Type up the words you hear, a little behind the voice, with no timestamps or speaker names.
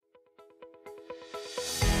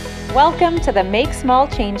Welcome to the Make Small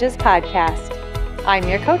Changes podcast. I'm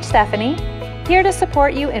your coach, Stephanie, here to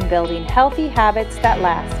support you in building healthy habits that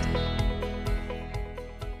last.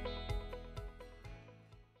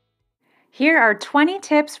 Here are 20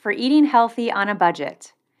 tips for eating healthy on a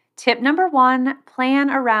budget. Tip number 1, plan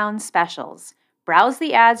around specials. Browse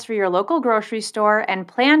the ads for your local grocery store and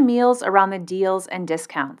plan meals around the deals and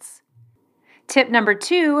discounts. Tip number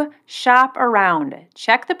 2, shop around.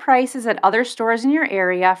 Check the prices at other stores in your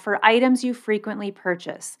area for items you frequently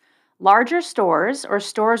purchase. Larger stores or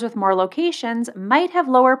stores with more locations might have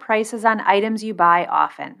lower prices on items you buy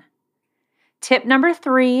often. Tip number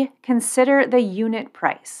 3, consider the unit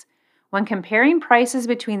price. When comparing prices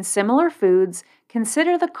between similar foods,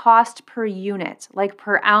 consider the cost per unit, like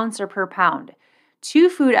per ounce or per pound. 2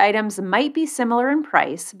 food items might be similar in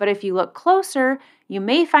price, but if you look closer, you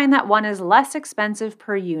may find that one is less expensive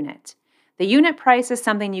per unit. The unit price is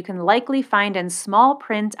something you can likely find in small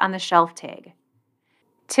print on the shelf tag.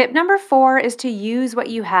 Tip number 4 is to use what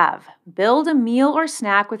you have. Build a meal or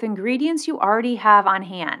snack with ingredients you already have on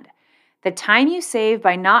hand. The time you save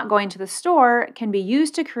by not going to the store can be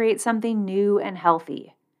used to create something new and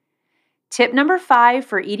healthy. Tip number 5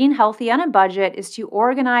 for eating healthy on a budget is to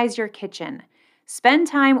organize your kitchen. Spend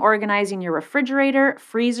time organizing your refrigerator,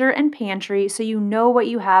 freezer, and pantry so you know what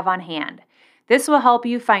you have on hand. This will help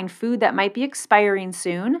you find food that might be expiring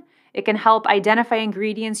soon. It can help identify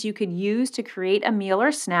ingredients you could use to create a meal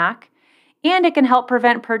or snack, and it can help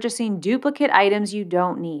prevent purchasing duplicate items you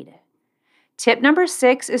don't need. Tip number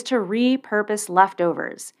 6 is to repurpose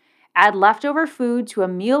leftovers. Add leftover food to a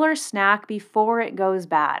meal or snack before it goes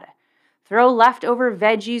bad. Throw leftover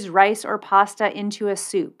veggies, rice, or pasta into a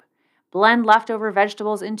soup. Blend leftover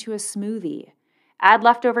vegetables into a smoothie. Add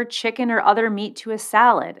leftover chicken or other meat to a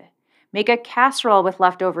salad. Make a casserole with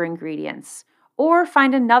leftover ingredients. Or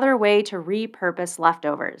find another way to repurpose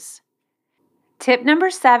leftovers. Tip number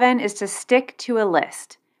 7 is to stick to a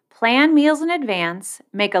list. Plan meals in advance,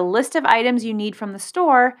 make a list of items you need from the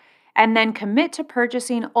store, and then commit to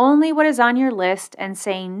purchasing only what is on your list and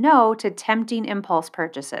saying no to tempting impulse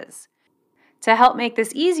purchases. To help make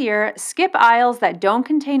this easier, skip aisles that don't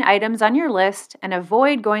contain items on your list and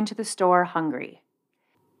avoid going to the store hungry.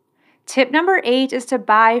 Tip number 8 is to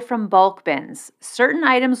buy from bulk bins. Certain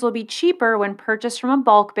items will be cheaper when purchased from a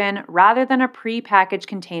bulk bin rather than a pre-packaged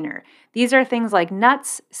container. These are things like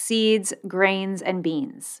nuts, seeds, grains, and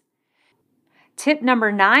beans. Tip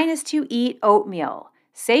number 9 is to eat oatmeal.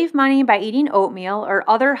 Save money by eating oatmeal or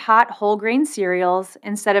other hot whole grain cereals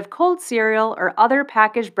instead of cold cereal or other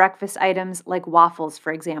packaged breakfast items like waffles,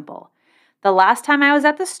 for example. The last time I was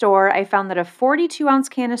at the store, I found that a 42-ounce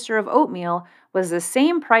canister of oatmeal was the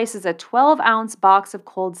same price as a 12-ounce box of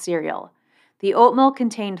cold cereal. The oatmeal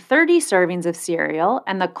contained 30 servings of cereal,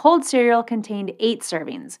 and the cold cereal contained 8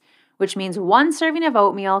 servings, which means one serving of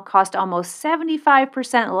oatmeal cost almost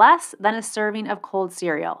 75% less than a serving of cold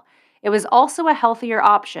cereal. It was also a healthier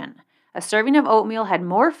option. A serving of oatmeal had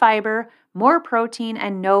more fiber, more protein,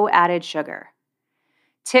 and no added sugar.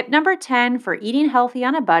 Tip number 10 for eating healthy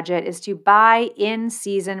on a budget is to buy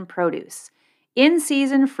in-season produce.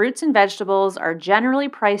 In-season fruits and vegetables are generally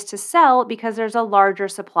priced to sell because there's a larger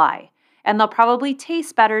supply, and they'll probably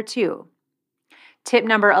taste better too. Tip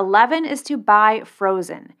number 11 is to buy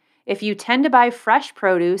frozen. If you tend to buy fresh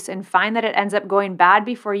produce and find that it ends up going bad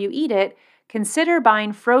before you eat it, consider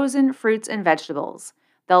buying frozen fruits and vegetables.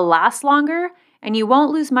 They'll last longer, and you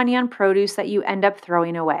won't lose money on produce that you end up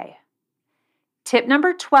throwing away. Tip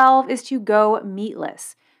number 12 is to go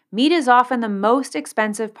meatless. Meat is often the most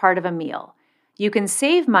expensive part of a meal. You can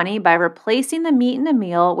save money by replacing the meat in the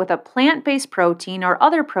meal with a plant-based protein or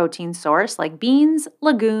other protein source like beans,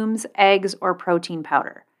 legumes, eggs, or protein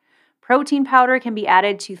powder. Protein powder can be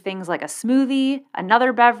added to things like a smoothie,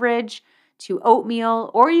 another beverage, to oatmeal,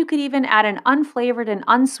 or you could even add an unflavored and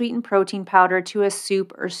unsweetened protein powder to a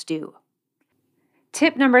soup or stew.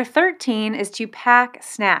 Tip number 13 is to pack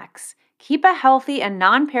snacks. Keep a healthy and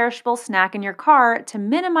non-perishable snack in your car to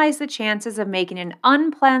minimize the chances of making an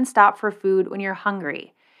unplanned stop for food when you're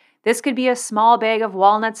hungry. This could be a small bag of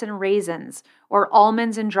walnuts and raisins, or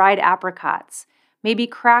almonds and dried apricots, maybe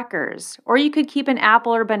crackers, or you could keep an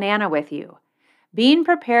apple or banana with you. Being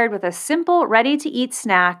prepared with a simple, ready-to-eat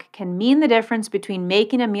snack can mean the difference between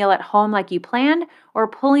making a meal at home like you planned or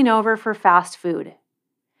pulling over for fast food.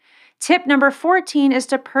 Tip number 14 is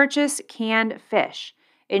to purchase canned fish.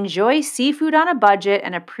 Enjoy seafood on a budget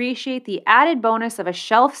and appreciate the added bonus of a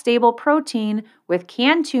shelf-stable protein with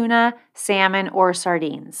canned tuna, salmon, or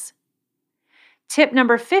sardines. Tip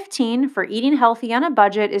number 15 for eating healthy on a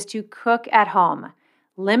budget is to cook at home.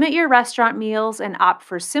 Limit your restaurant meals and opt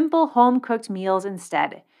for simple home-cooked meals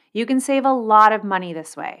instead. You can save a lot of money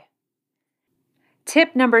this way.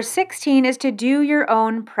 Tip number 16 is to do your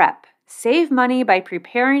own prep. Save money by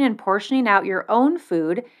preparing and portioning out your own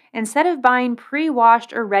food instead of buying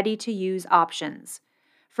pre-washed or ready-to-use options.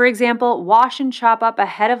 For example, wash and chop up a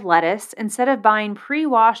head of lettuce instead of buying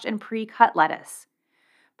pre-washed and pre-cut lettuce.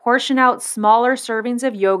 Portion out smaller servings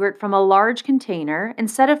of yogurt from a large container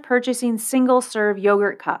instead of purchasing single-serve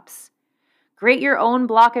yogurt cups. Grate your own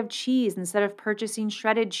block of cheese instead of purchasing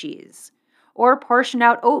shredded cheese. Or portion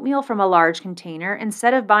out oatmeal from a large container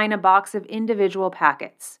instead of buying a box of individual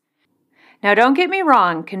packets. Now, don't get me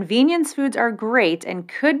wrong, convenience foods are great and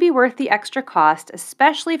could be worth the extra cost,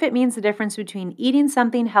 especially if it means the difference between eating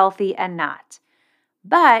something healthy and not.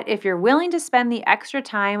 But if you're willing to spend the extra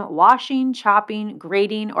time washing, chopping,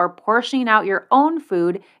 grating, or portioning out your own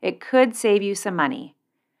food, it could save you some money.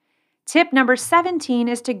 Tip number 17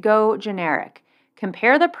 is to go generic.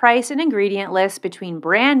 Compare the price and ingredient list between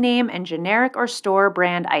brand name and generic or store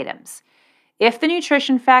brand items. If the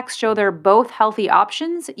nutrition facts show they're both healthy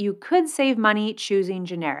options, you could save money choosing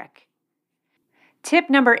generic.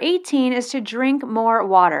 Tip number 18 is to drink more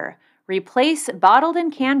water. Replace bottled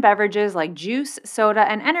and canned beverages like juice, soda,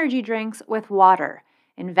 and energy drinks with water.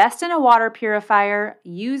 Invest in a water purifier,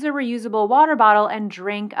 use a reusable water bottle, and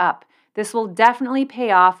drink up. This will definitely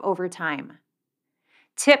pay off over time.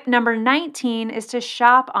 Tip number 19 is to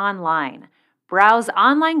shop online. Browse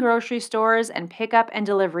online grocery stores and pickup and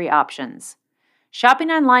delivery options.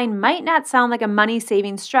 Shopping online might not sound like a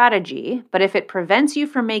money-saving strategy, but if it prevents you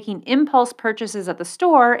from making impulse purchases at the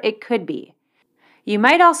store, it could be. You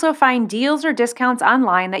might also find deals or discounts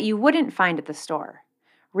online that you wouldn't find at the store.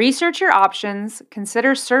 Research your options,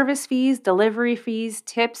 consider service fees, delivery fees,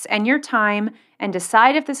 tips, and your time, and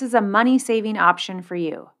decide if this is a money-saving option for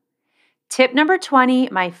you. Tip number 20,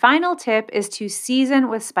 my final tip, is to season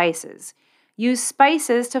with spices. Use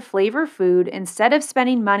spices to flavor food instead of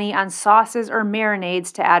spending money on sauces or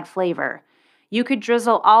marinades to add flavor. You could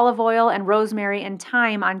drizzle olive oil and rosemary and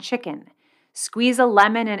thyme on chicken. Squeeze a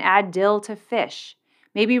lemon and add dill to fish.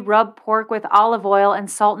 Maybe rub pork with olive oil and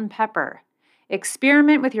salt and pepper.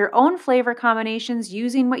 Experiment with your own flavor combinations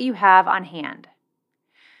using what you have on hand.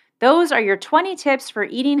 Those are your 20 tips for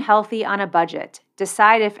eating healthy on a budget.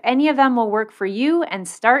 Decide if any of them will work for you and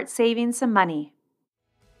start saving some money.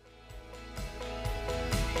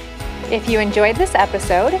 If you enjoyed this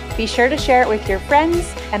episode, be sure to share it with your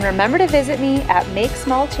friends and remember to visit me at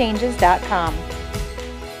makesmallchanges.com.